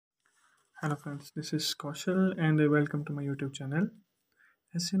Hello friends, this is Kaushal and welcome to my YouTube channel.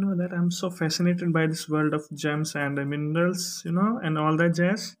 As you know that I'm so fascinated by this world of gems and minerals, and all that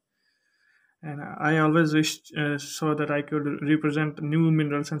jazz. And I always wished so that I could represent new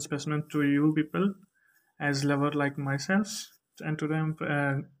minerals and specimens to you people as lover like myself. And today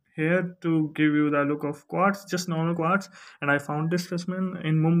I'm here to give you the look of quartz, just normal quartz. And I found this specimen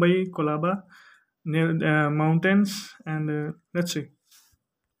in Mumbai, Kolaba, near mountains. And let's see.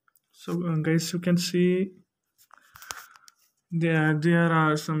 So guys, you can see there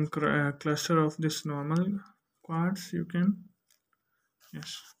are some cluster of this normal quartz. You can,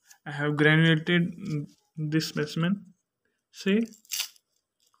 yes, I have granulated this specimen. See,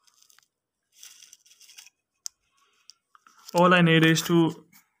 all I need is to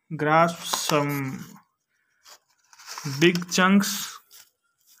grasp some big chunks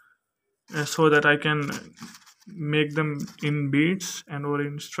so that I can make them in beads and or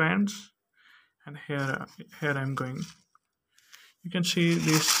in strands. And here I'm going. You can see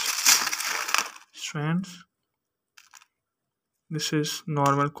these strands. This is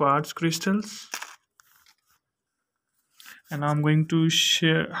normal quartz crystals, and I'm going to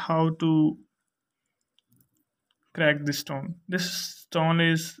share how to crack this stone. This stone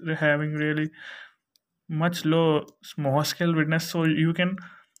is having really much low small scale witness, so you can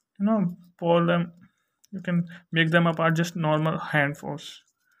pour them, you can make them apart just normal hand force.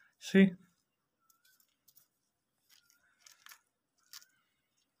 See,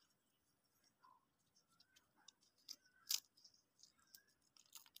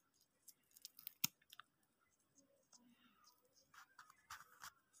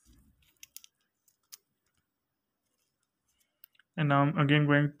 and now I'm again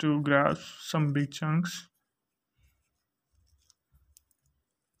going to grasp some big chunks.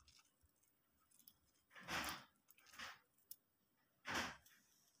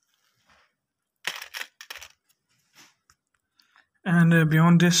 And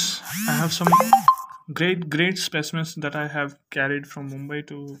beyond this, I have some great specimens that I have carried from Mumbai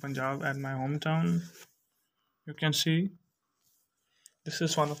to Punjab at my hometown. You can see this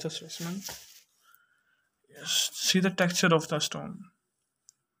is one of the specimens. Yes, see the texture of the stone.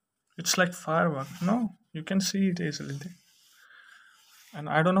 It's like firework. No, you can see it easily. And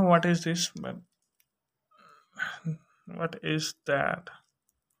I don't know what is this, but what is that?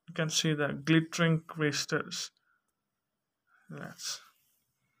 You can see the glittering crystals. Let's.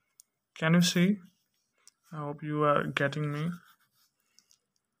 Can you see? I hope you are getting me.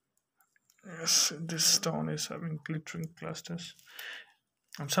 Yes, this stone is having glittering clusters.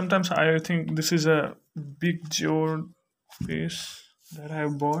 And sometimes I think this is a big jewel piece that I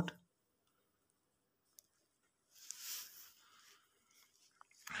have bought.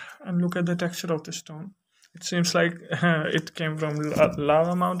 And look at the texture of the stone. It seems like it came from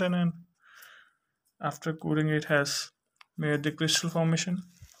lava mountain, and after cooling it has made the crystal formation.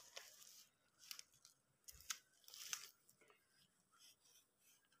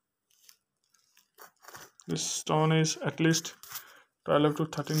 This stone is at least 12 to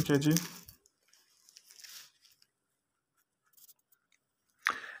 13 kg.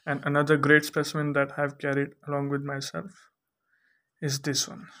 And another great specimen that I've carried along with myself is this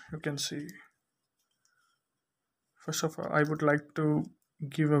one. You can see. First of all, I would like to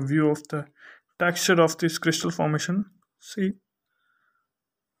give a view of the texture of this crystal formation. See,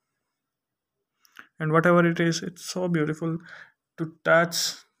 and whatever it is, it's so beautiful to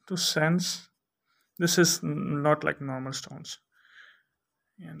touch, to sense. This is not like normal stones.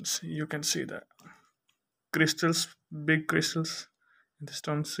 And see, you can see the crystals, big crystals in the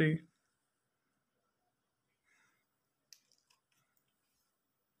stone. See,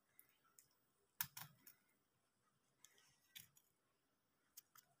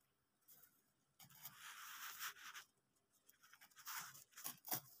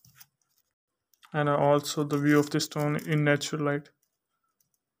 and also the view of the stone in natural light.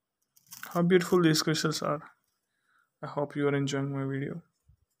 How beautiful these crystals are. I hope you are enjoying my video.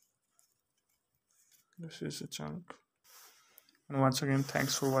 This is a chunk. And once again,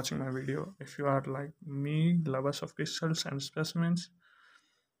 thanks for watching my video. If you are like me, lovers of crystals and specimens,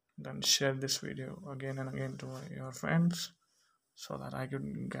 then share this video again and again to your friends so that I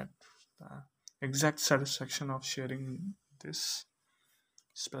can get the exact satisfaction of sharing this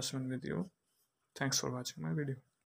specimen with you. Thanks for watching my video.